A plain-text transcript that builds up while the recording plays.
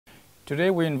Today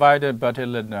we invited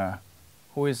Bertil Lintner,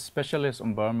 who is specialist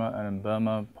on Burma and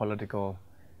Burma political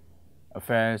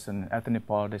affairs and ethnic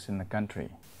politics in the country.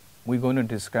 We're going to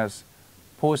discuss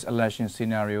post-election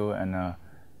scenario and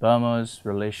Burma's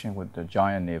relation with the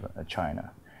giant neighbor,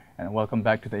 China. And welcome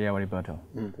back to the Irrawaddy, Bertil.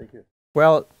 Thank you.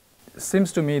 Well, it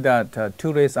seems to me that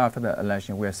 2 days after the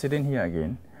election, we are sitting here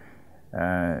again,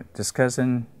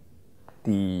 discussing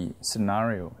the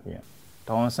scenario here.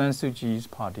 Aung San Suu Kyi's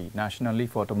party, National League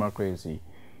for Democracy,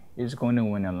 is going to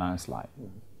win a landslide,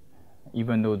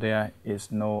 even though there is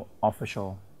no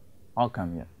official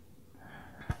outcome yet.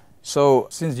 So,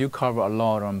 since you cover a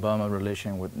lot on Burma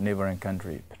relation with neighboring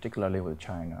countries, particularly with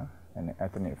China and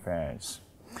ethnic affairs,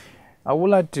 I would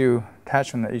like to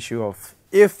touch on the issue of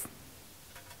if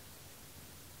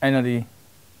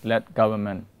NLD-led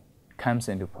government comes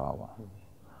into power,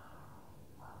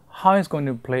 how it's going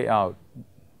to play out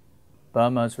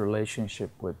Burma's relationship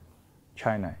with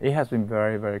China. It has been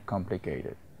very, very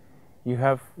complicated. You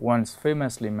have once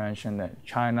famously mentioned that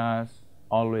China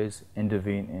always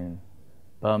intervened in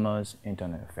Burma's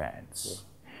internal affairs.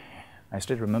 Yeah. I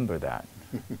still remember that,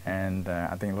 and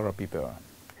I think a lot of people are.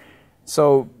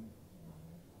 So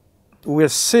we're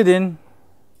sitting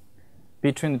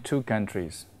between the two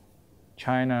countries,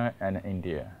 China and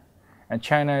India. And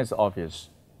China is the obvious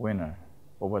winner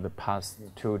over the past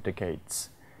 2 decades.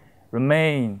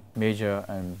 Remain major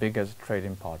and biggest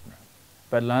trading partner.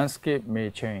 But landscape may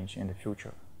change in the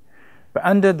future. But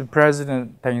under the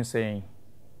President Thein Sein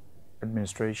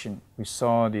administration, we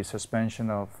saw the suspension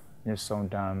of Myitsone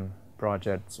Dam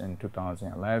projects in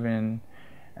 2011,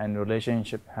 and the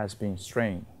relationship has been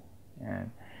strained.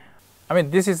 And I mean,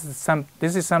 this is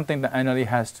something that NLD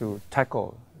has to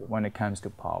tackle when it comes to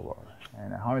power,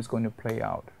 and how it's going to play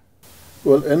out.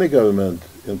 Well, any government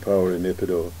in power in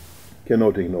Naypyidaw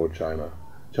cannot ignore China.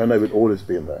 China will always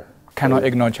be in there. Cannot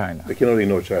ignore China. They cannot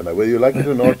ignore China. Whether you like it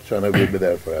or not, China will be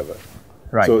there forever.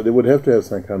 Right. So they would have to have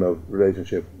some kind of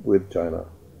relationship with China.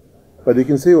 But you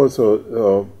can see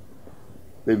also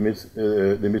the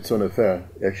Myitsone affair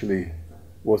actually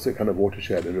was a kind of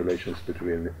watershed in relations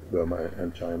between Burma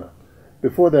and China.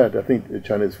 Before that, I think the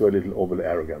Chinese were a little overly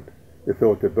arrogant. They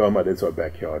thought that Burma is our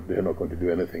backyard. They're not going to do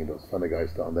anything. Those funny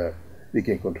guys down there, we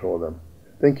can control them.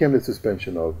 Then came the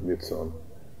suspension of Myitsone.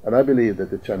 And I believe that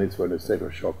the Chinese were in a state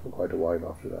of shock for quite a while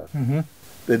after that.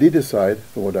 They did decide,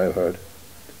 from what I've heard,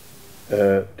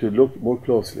 to look more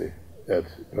closely at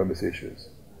Burmese issues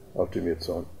after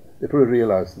Myitsone. They probably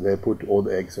realized they put all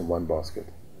the eggs in one basket.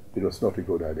 It was not a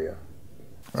good idea.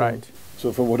 Right.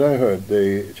 So from what I heard,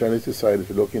 the Chinese decided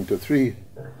to look into 3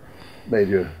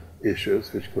 major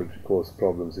issues which could cause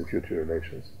problems in future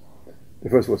relations. The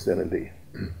first was the NLD.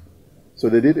 So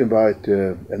they did invite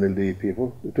NLD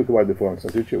people. It took a while before Aung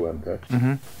San Suu Kyi went there.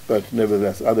 But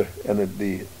nevertheless, other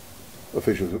NLD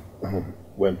officials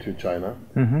went to China,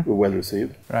 were well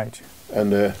received, right,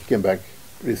 and came back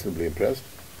reasonably impressed.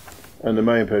 And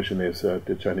my impression is that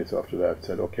the Chinese after that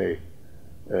said, okay,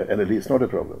 NLD is not a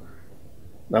problem.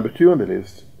 Number 2 on the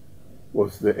list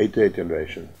was the 88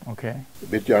 generation. Okay. A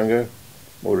bit younger,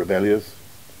 more rebellious.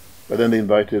 But then they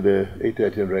invited the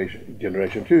 88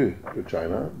 generation 2 to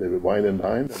China. They were wine and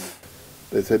dined. And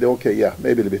they said, okay, yeah,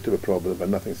 maybe a bit of a problem, but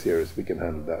nothing serious. We can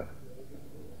handle that.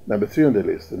 Number 3 on the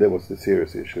list, and that was the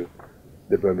serious issue,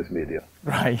 the Burmese media.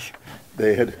 Right.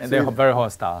 They're very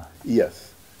hostile.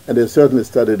 Yes. And they certainly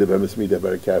studied the Burmese media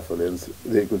very carefully, and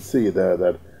they could see there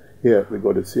that here we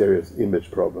got a serious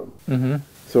image problem.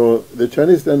 So the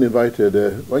Chinese then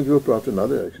invited one group after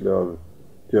another, actually, of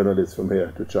journalists from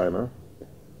here to China,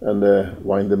 and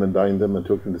wined them and dined them and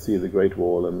took them to see the Great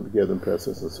Wall and gave them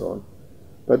presents and so on.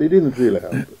 But it didn't really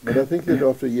help. But I think that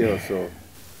after a year or so,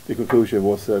 the conclusion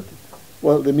was that,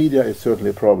 well, the media is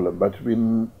certainly a problem, but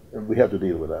we have to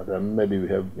deal with that, and maybe we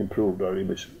have improved our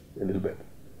image a little bit.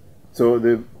 So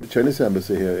the Chinese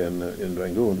embassy here in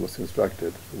Rangoon was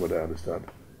instructed, from what I understand,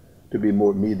 to be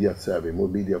more media savvy, more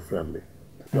media friendly,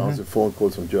 to answer phone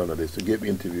calls from journalists, to give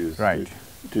interviews, right,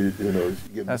 to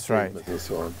give statements and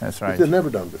so on. That's right. Which they've never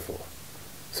done before.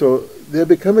 So they've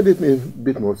become a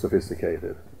bit more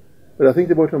sophisticated. But I think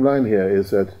the bottom line here is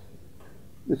that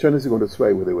the Chinese are going to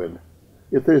sway with the wind.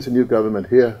 If there is a new government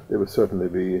here, they will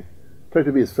certainly try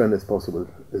to be as friendly as possible,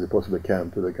 as they possibly can,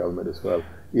 to the government as well,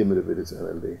 even if it is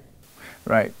NLD.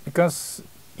 Right, because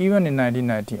even in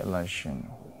 1990 election,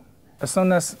 as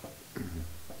soon as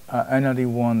NLD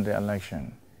won the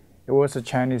election, it was a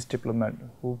Chinese diplomat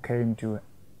who came to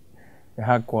the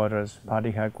headquarters,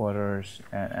 party headquarters,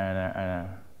 and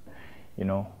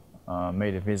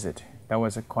made a visit. That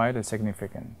was quite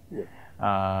significant.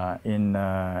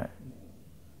 Yeah.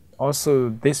 Also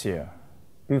this year,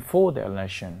 before the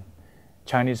election,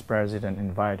 Chinese president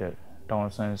invited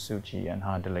Aung San Suu Kyi and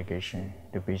her delegation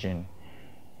to Beijing,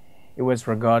 it was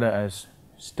regarded as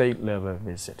state-level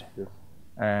visit. Yes.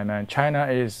 And China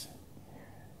is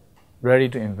ready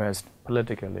to invest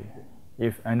politically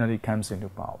if anybody comes into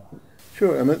power.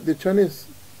 Sure, I mean, the Chinese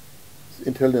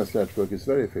intelligence network is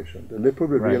very efficient, and they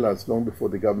probably realized long before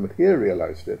the government here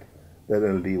realized it that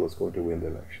NLD was going to win the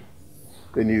election.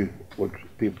 They knew what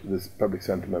the public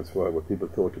sentiments were, what people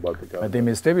thought about the government. But they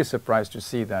may still be surprised to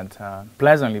see that,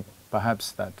 pleasantly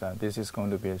perhaps, that this is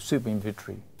going to be a sweeping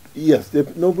victory. Yes,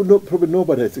 probably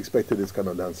nobody has expected this kind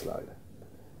of landslide.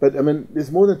 But I mean,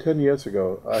 this more than 10 years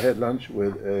ago, I had lunch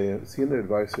with a senior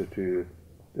advisor to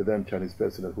the then Chinese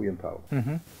president, Hu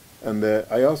Jintao. And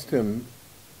I asked him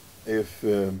if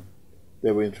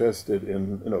they were interested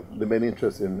in, the main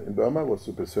interest in Burma was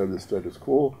to preserve the status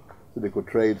quo, so they could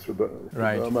trade through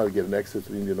Burma, get an access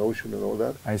to the Indian Ocean and all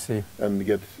that. I see. And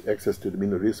get access to the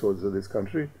mineral resources of this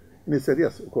country. And he said,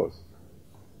 yes, of course.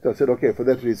 So I said, okay, for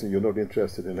that reason, you're not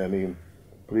interested in any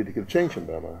political change in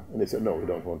Burma. And they said, no, we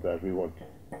don't want that.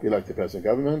 We like the present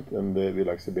government, and we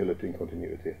like stability and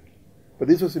continuity. But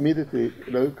this was immediately,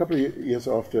 a couple of years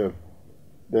after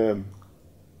the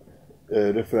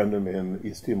referendum in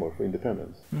East Timor for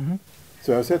independence.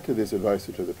 So I said to this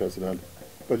advisor to the president,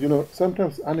 but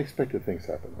sometimes unexpected things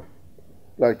happen,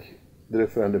 like the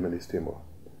referendum in East Timor.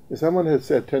 If someone had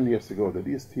said 10 years ago that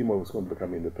East Timor was going to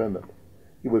become independent,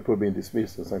 he would probably been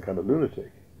dismissed as some kind of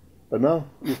lunatic. But now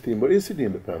East Timor is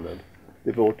independent.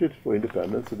 They voted for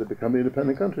independence, so they become an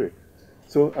independent country.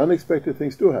 So unexpected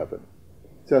things do happen.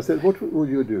 So I said, what would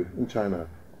you do in China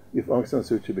if Aung San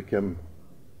Suu Kyi became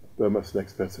Burma's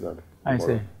next president tomorrow? I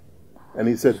see. And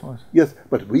he said, yes,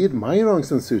 but we admire Aung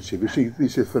San Suu Kyi.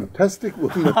 She's a fantastic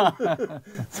woman.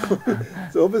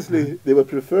 so obviously they would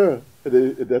prefer at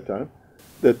that time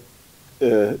that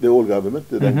the old government,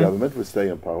 the then government, would stay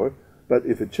in power. But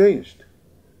if it changed,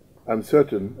 I was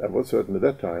certain at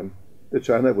that time, that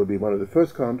China would be one of the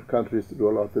first countries to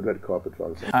roll out the red carpet for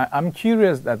Aung San. I'm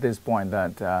curious at this point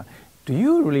that, do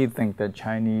you really think that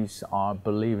Chinese are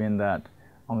believing that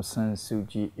Aung San Suu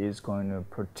Kyi is going to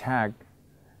protect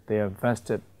their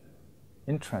vested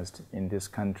interest in this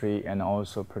country and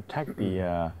also protect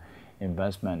the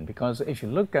investment? Because if you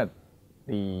look at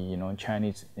the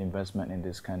Chinese investment in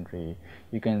this country,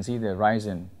 you can see the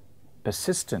rising,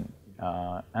 persistent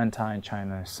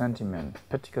anti-China sentiment,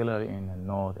 particularly in the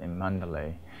north, in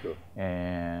Mandalay. Sure.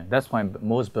 And that's why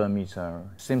most Burmese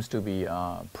seems to be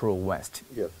pro-West.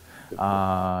 Yes.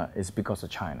 It's because of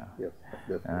China. Yes.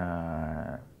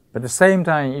 But at the same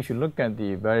time, if you look at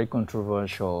the very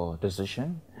controversial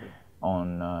decision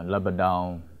on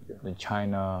Labadao, the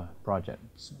China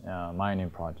projects,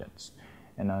 mining projects,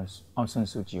 and Aung San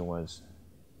Suu Kyi was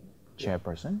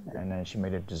chairperson, and then she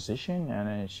made a decision, and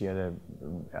then she had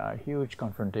a huge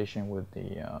confrontation with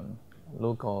the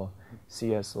local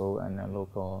CSO and the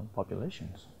local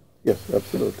populations. Yes,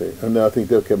 absolutely. And I think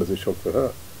that came as a shock for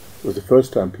her. It was the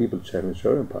first time people challenged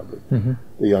her in public.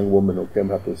 The young woman who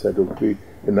came up and said, "Look, we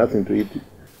have nothing to eat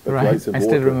but rice and I water."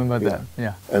 Still remember that.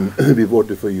 Yeah. And we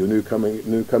voted for you. New coming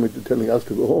to telling us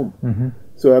to go home.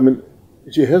 So I mean,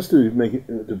 she has to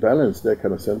to balance that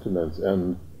kind of sentiments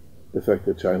and the fact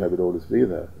that China will always be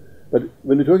there. But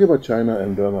when we talk about China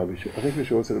and Burma, I think we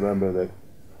should also remember that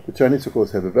the Chinese, of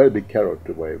course, have a very big carrot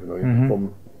to wave.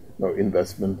 From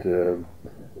investment,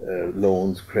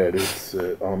 loans, credits,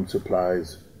 armed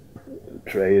supplies,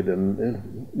 trade,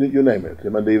 and you name it. I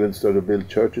mean, they even started to build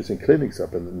churches and clinics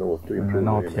up in the north to improve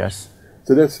the image. Yes.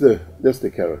 So that's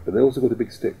the carrot. But they also got a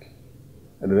big stick,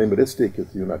 and the name of that stick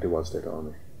is the United One State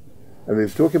Army. And we're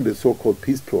talking about the so-called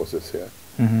peace process here.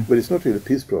 But it's not really a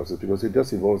peace process because it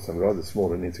does involve some rather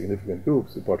small and insignificant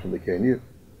groups apart from the KNU.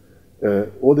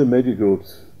 All the major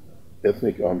groups,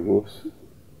 ethnic armed groups,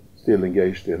 still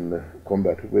engaged in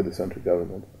combat with the central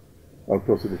government are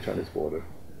close to the Chinese border.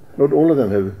 Not all of them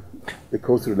have a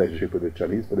close relationship with the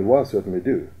Chinese, but the Wa certainly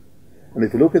do. And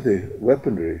if you look at the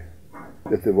weaponry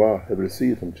that the Wa have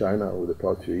received from China over the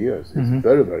past few years, it's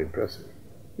very, very impressive.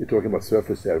 You're talking about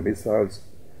surface-to-air missiles,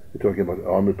 you're talking about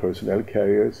armored personnel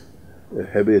carriers,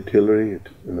 heavy artillery,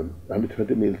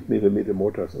 120 millimeter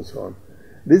mortars and so on.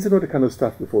 This is not the kind of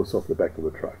stuff that falls off the back of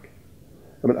a truck.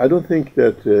 I mean, I don't think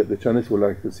that the Chinese would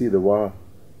like to see the Wa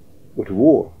go to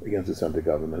war against the central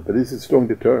government, but this is a strong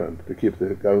deterrent to keep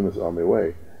the government's army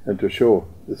away and to show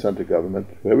the central government,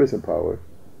 whoever is in power,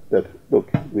 that,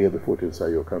 look, we have a foot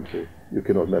inside your country. You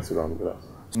cannot mess around with us.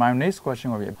 My next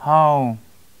question will be how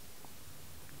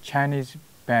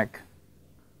Chinese-backed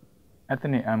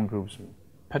ethnic armed groups,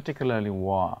 particularly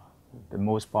Wa, the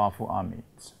most powerful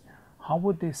armies, how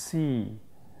would they see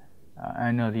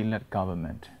NLD-led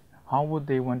government, how would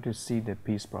they want to see the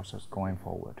peace process going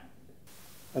forward?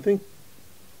 I think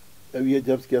we are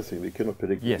just guessing. We cannot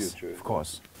predict the future. Yes, of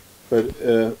course. But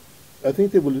I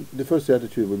think the first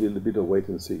attitude will be a bit of wait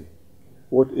and see.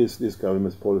 What is this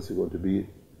government's policy going to be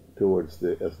towards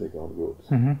the ethnic armed groups?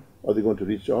 Mm-hmm. Are they going to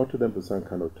reach out to them for some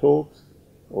kind of talks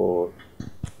or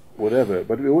whatever?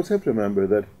 But we also have to remember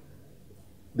that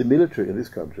the military in this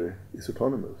country is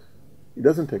autonomous. It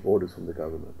doesn't take orders from the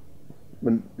government.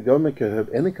 When the government can have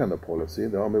any kind of policy,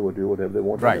 the army will do whatever they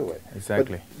want anyway. Right,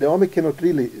 exactly. But the army cannot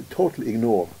really totally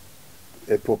ignore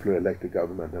a popular elected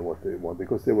government and what they want,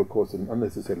 because they will cause an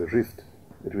unnecessary rift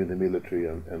between the military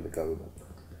and the government.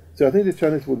 So I think the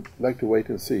Chinese would like to wait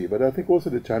and see, but I think also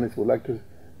the Chinese would like to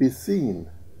be seen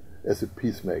as a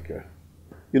peacemaker.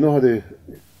 You know how they...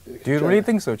 Do you really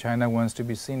think so? China wants to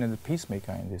be seen as a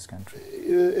peacemaker in this country?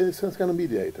 It's some kind of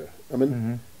mediator. I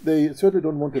mean, they certainly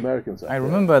don't want Americans out there. I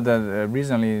remember that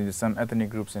recently some ethnic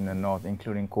groups in the north,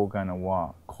 including Kogan and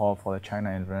Wa, called for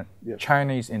the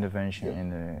Chinese intervention in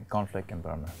the conflict in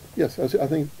Burma. Yes, I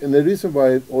think, and the reason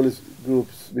why all these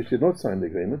groups which did not sign the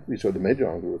agreement, which are the major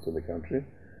armed groups in the country,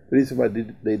 the reason why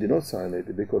they did not sign it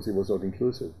is because it was not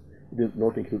inclusive. It did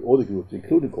not include all the groups,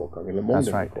 including Kokang, and among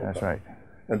them Kokang. That's right.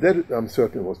 And that, I'm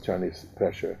certain, was Chinese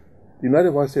pressure. The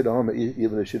United States Army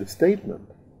even issued a statement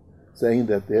saying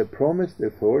that they had promised the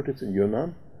authorities in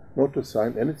Yunnan not to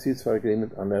sign any ceasefire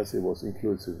agreement unless it was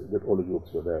inclusive, that all the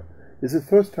groups were there. This is the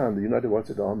first time the United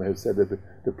States Army has said that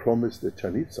they promised the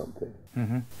Chinese something.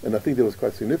 And I think that was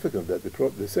quite significant that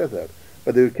they said that.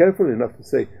 But they were careful enough to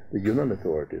say the Yunnan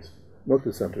authorities, not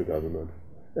the central government,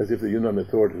 as if the Yunnan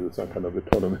authorities were some kind of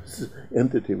autonomous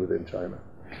entity within China.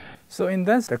 So in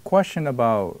that, the question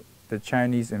about the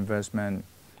Chinese investment,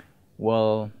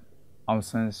 will Aung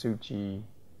San Suu Kyi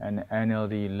and the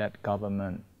NLD-led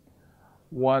government,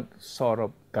 what sort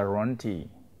of guarantee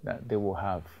that they will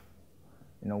have?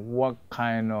 You know, what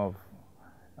kind of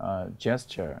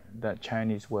gesture that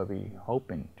Chinese will be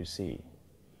hoping to see?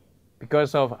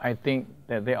 Because of, I think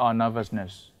that there are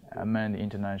nervousness among the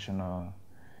international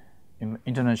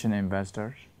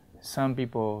investors. Some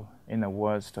people in the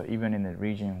West or even in the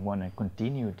region want a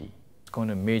continuity. It's going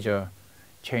to major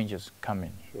changes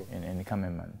coming in the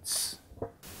coming months.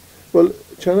 Well,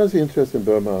 China's interest in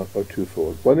Burma are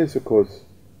twofold. One is, of course,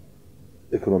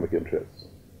 economic interests.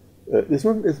 There's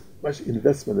not as much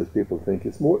investment as people think.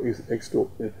 It's more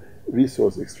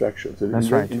resource extraction. So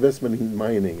investment in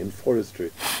mining, in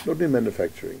forestry, not in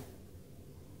manufacturing.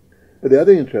 But the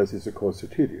other interest is, of course,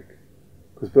 strategic.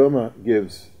 Because Burma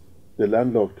gives the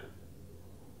landlocked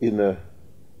inner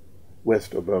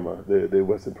west of Burma, the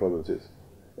western provinces,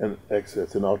 an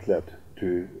access, an outlet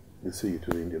to the sea,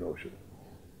 to the Indian Ocean.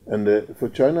 And for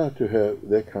China to have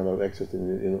that kind of access in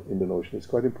the Indian Ocean is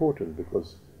quite important,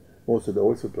 because most of the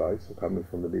oil supplies are coming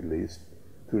from the Middle East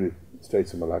through the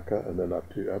Straits of Malacca and then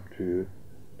up to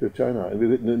China. And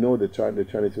we know that the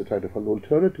Chinese will try to find an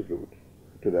alternative route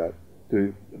to that,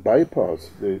 to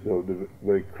bypass the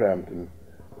very cramped and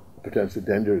potentially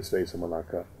dangerous Straits of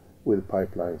Malacca with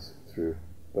pipelines through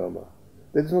Burma.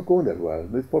 That is not going that well.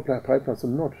 These pipelines are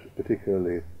not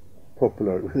particularly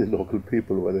popular with the local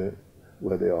people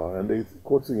where they are, and they're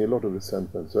causing a lot of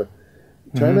resentment. So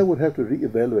China would have to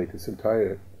re-evaluate its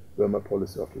entire Burma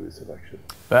policy after this election.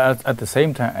 But at the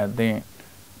same time, I think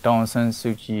Aung San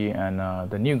Suu Kyi and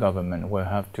the new government will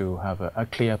have to have a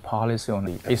clear policy on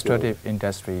the extractive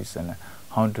industries and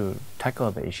how to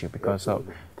tackle the issue, because of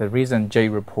the recent J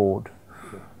report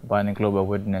by the Global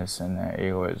Witness, and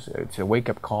it's a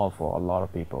wake-up call for a lot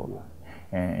of people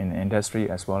in the industry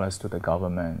as well as to the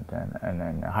government,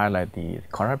 and highlight the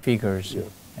corrupt figures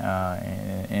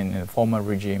in the former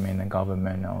regime, in the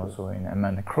government, also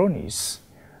among the cronies.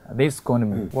 This is going to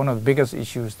be one of the biggest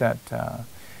issues that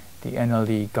the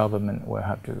NLD government will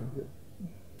have to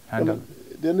handle. Well,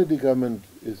 the NLD government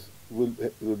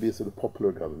will be a sort of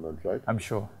popular government, right? I'm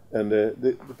sure. And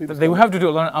the people they will have to do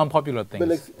a lot of unpopular things.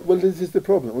 But well, this is the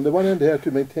problem. On the one hand, they have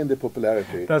to maintain their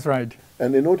popularity. That's right.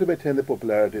 And in order to maintain the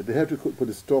popularity, they have to put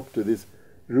a stop to this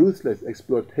ruthless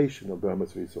exploitation of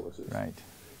Burma's resources. Right.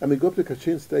 I mean, go up to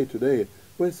Kachin State today.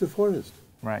 Where's the forest?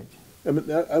 Right. I mean,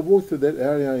 I walked through that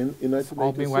area in 1986.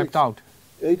 All been wiped out.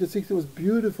 86, it was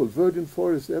beautiful, virgin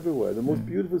forests everywhere. The most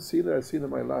beautiful scenery I've seen in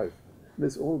my life. And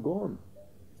it's all gone.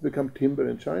 It's become timber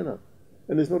in China.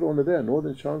 And it's not only there,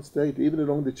 northern Shan State, even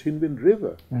along the Chinwind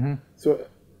River. So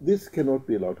this cannot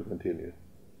be allowed to continue.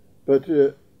 But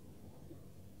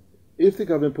if the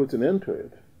government puts an end to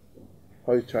it,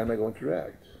 how is China going to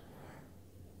react?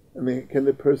 I mean, can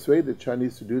they persuade the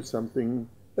Chinese to do something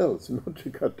else, not to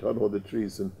cut down all the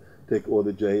trees and take all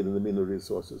the jade and the mineral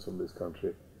resources from this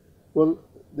country? Well,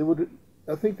 they would.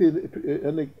 I think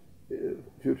any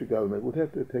future government would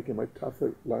have to take a much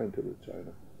tougher line to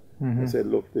China and say,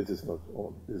 look, this is not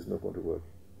on. This is not going to work.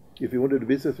 If you want to do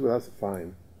business with us,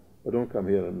 fine, but don't come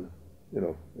here and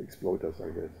exploit us, I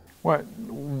guess. Well,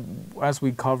 as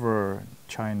we cover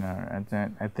China, and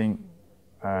then I think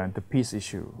the peace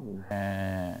issue,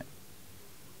 and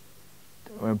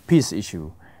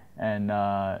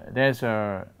there's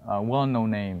a well-known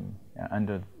name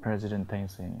under President Thein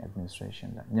Sein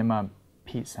administration, the Myanmar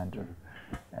Peace Center,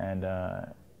 and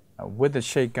with the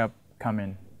shake-up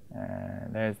coming,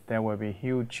 there will be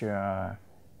huge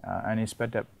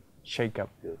unexpected shake-up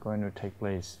going to take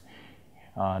place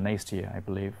next year, I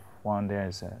believe. One, there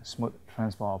is a smooth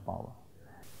transfer of power.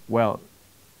 Well,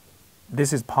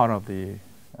 this is part of the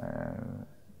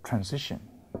transition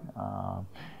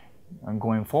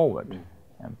going forward.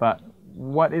 But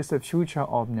what is the future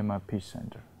of Myanmar Peace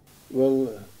Center? Well,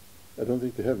 I don't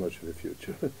think they have much of a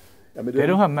future. I mean, they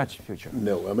don't have much future.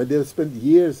 No, I mean, they've spent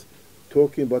years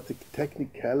talking about the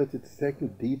technicality, the technical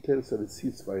details of the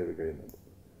ceasefire agreement,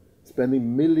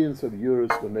 spending millions of euros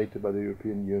donated by the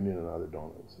European Union and other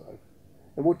donors, right?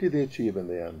 And what did they achieve in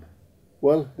the end?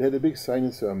 Well, they had a big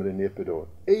signing ceremony in Naypyidaw.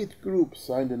 8 groups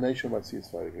signed a nationwide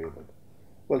ceasefire agreement.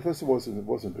 Well, first of all, it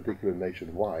wasn't particularly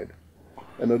nationwide.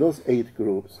 And of those 8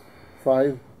 groups,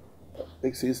 5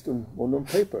 exist on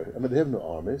paper. I mean, they have no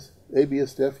armies.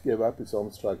 ABSDF gave up its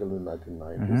armed struggle in the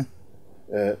 1990s.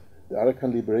 The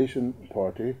Arakan Liberation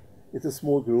Party is a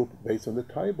small group based on the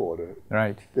Thai border.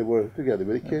 Right. They were together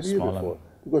with the KNU before.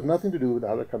 It got nothing to do with the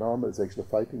Arakan army. It's actually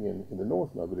fighting in the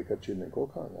north now with the Kachin and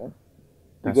Kokang. Yeah?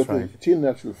 You got the Kachin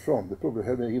National Front. They probably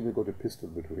haven't even got a pistol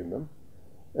between them.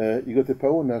 You got the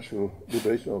Pao National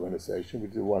Liberation Organization,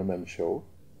 which is a one-man show.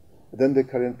 Then the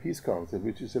Korean Peace Council,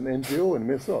 which is an NGO in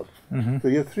Mesot. So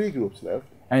you have 3 groups left.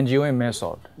 NGO in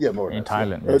Mesot? Yeah, more or less. In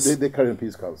Thailand, yes. The Korean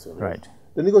Peace Council. Right. Yes.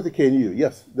 Then you got the KNU.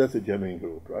 Yes, that's a genuine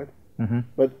group, right?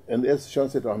 And as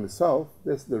Shanset Army South,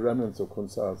 that's the remnants of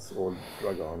Khonsa's old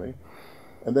drug army.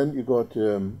 And then you got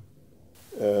the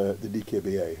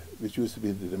DKBA, which used to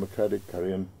be the Democratic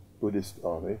Korean Buddhist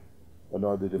Army, but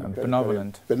now the Democratic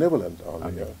Benevolent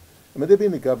Army. Yeah. I mean, they've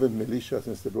been a government militia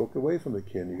since they broke away from the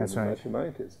KNU in the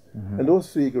 1990s. And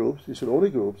those 3 groups, these are the only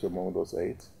groups among those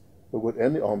 8 who got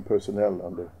any armed personnel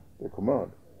under their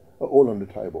command, are all on the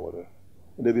Thai border.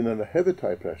 And they've been under heavy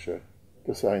Thai pressure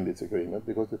to sign this agreement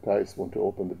because the Thais want to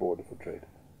open the border for trade.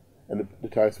 And the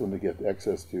Thais want to get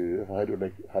access to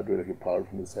hydroelectric power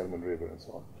from the Salmon River and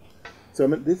so on. So, I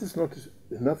mean, this is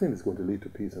nothing that's going to lead to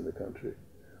peace in the country.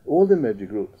 All the major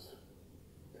groups,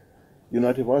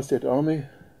 United White State Army,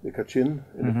 the Kachin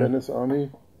Independence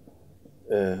Army,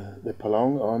 the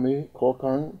Palang Army,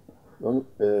 Kokang,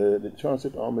 the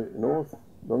Transit Army North,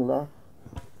 Long La,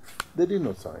 they did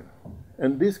not sign.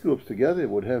 And these groups together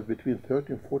would have between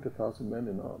 30,000 and 40,000 men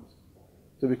in arms.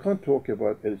 So we can't talk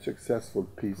about a successful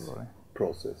peace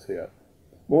process here.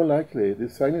 More likely,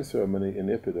 this signing ceremony in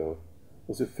Naypyidaw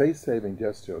was a face-saving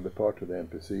gesture on the part of the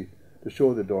MPC to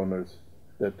show the donors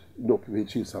that, look, we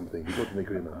achieved something, we got an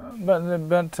agreement.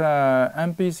 But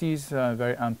MPC is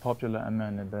very unpopular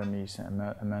among the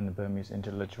Burmese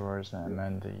intellectuals,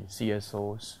 among the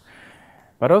CSOs.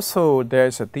 But also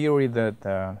there's a theory that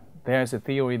the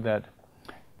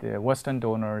Western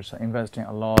donors are investing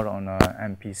a lot on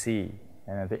MPC.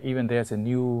 And even there's a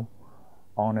new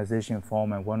organization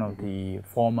formed, and one of the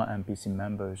former MPC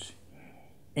members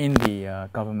in the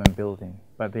government building,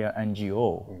 but they are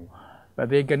NGO. But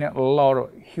they're getting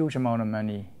huge amount of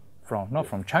money not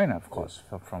from China, of course,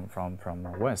 from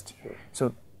the West.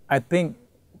 So I think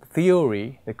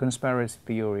the conspiracy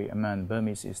theory among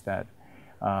Burmese is that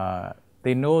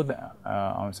they know that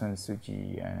Aung San Suu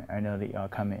Kyi and NLD are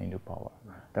coming into power.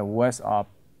 The West are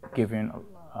giving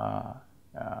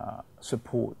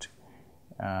support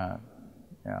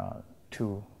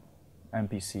to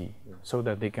MPC so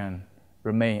that they can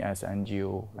remain as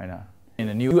NGO in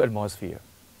a new atmosphere.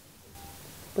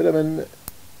 But I mean,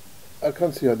 I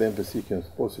can't see how the MPC can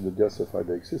possibly justify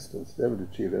their existence. They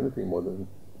haven't achieved anything more than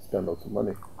spend lots of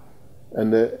money.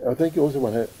 And I think you also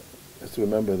want to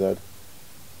remember that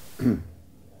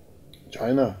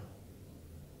China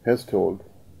has told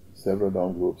several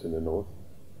armed groups in the north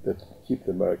that keep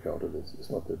America out of this. It's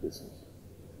not their business.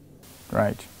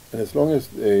 Right. And as long as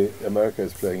America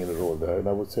is playing a role there, and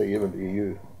I would say even the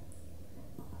EU,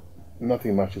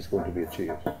 nothing much is going to be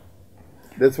achieved.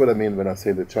 That's what I mean when I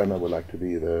say that China would like to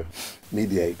be the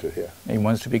mediator here. It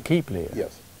wants to be key player.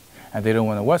 Yes. And they don't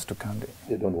want the West to come in.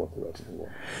 They don't want the West to come in.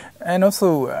 And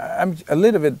also, I'm a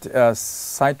little bit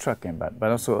sidetracking,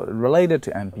 but also related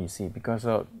to MPC, because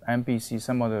of MPC,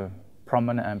 some of the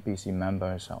prominent NPC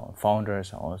members or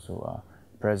founders are also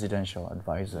presidential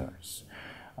advisors.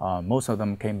 Most of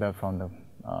them came back from the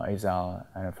Israel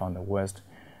and from the West.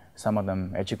 Some of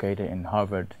them educated in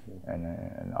Harvard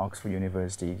and Oxford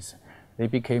universities. They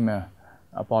became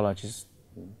apologists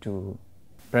to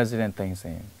president things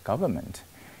in government.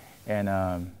 And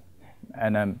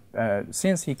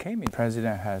since he came in, the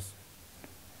president has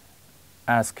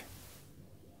asked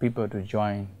people to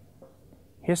join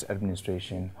his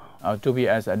administration to be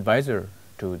as advisor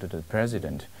to the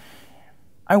president.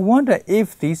 I wonder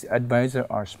if these advisors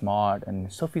are smart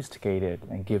and sophisticated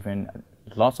and given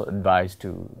lots of advice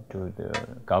to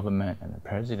the government and the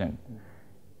president.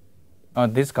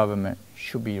 This government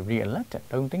should be re-elected,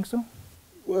 don't you think so?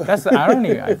 Well, that's the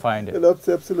irony I find it. Well,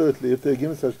 absolutely. If they're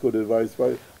giving such good advice,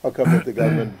 how come that the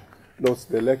government lost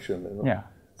the election? You know? Yeah.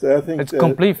 So I think it's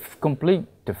complete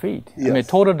defeat. Yes. I mean,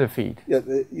 total defeat. Yeah,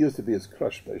 it used to be as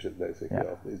crushed, basically.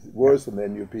 Yeah. It's worse than the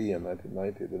NUP in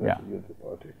 1990, the National Unity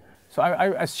Party. So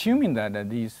I'm assuming that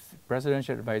these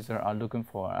presidential advisors are looking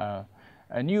for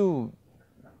a new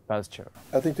pasture.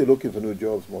 I think they're looking for new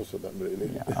jobs, most of them, really.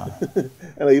 Yeah.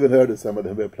 And I even heard that some of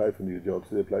them applied for new jobs.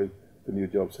 They applied for new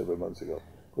jobs several months ago,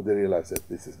 but they realized that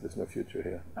there's no future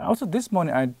here. Also, this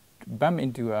morning I bumped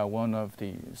into one of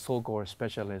the so-called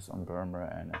specialists on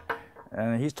Burma,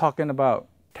 and he's talking about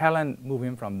talent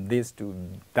moving from this to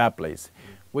that place,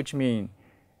 which means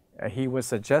he was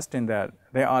suggesting that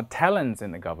there are talents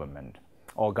in the government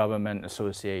or government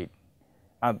associate,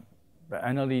 but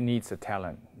only needs a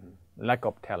talent, lack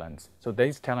of talents. So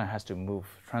this talent has to move,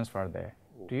 transfer there.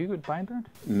 Do you buy that?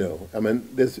 No. I mean,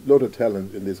 there's a lot of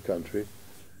talent in this country,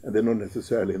 and they're not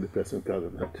necessarily in the present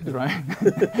government. Right.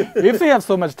 If they have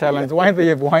so much talent, why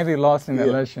they lost in the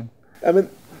election? I mean,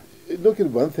 look at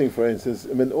one thing, for instance.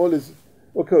 I mean, all this,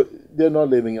 okay, they're not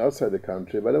living outside the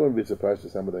country, but I wouldn't be surprised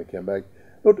if some of them came back.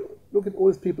 Look at all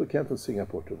these people who came from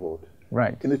Singapore to vote.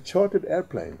 Right. In a chartered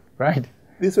airplane. Right.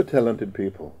 These are talented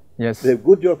people. Yes. They have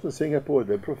good jobs in Singapore,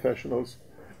 they're professionals,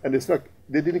 and it's not,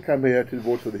 they didn't come here to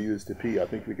vote for the USDP. I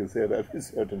think we can say that with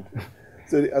certainty.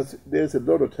 So there's a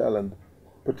lot of talent,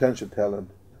 potential talent,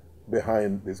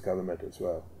 behind this government as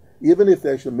well. Even if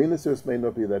the actual ministers may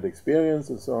not be that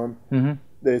experienced and so on,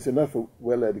 there's enough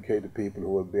well-educated people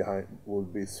who will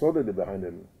be solidly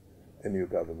behind a new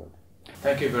government.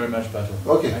 Thank you very much, Bertil.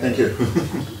 Okay, thank you.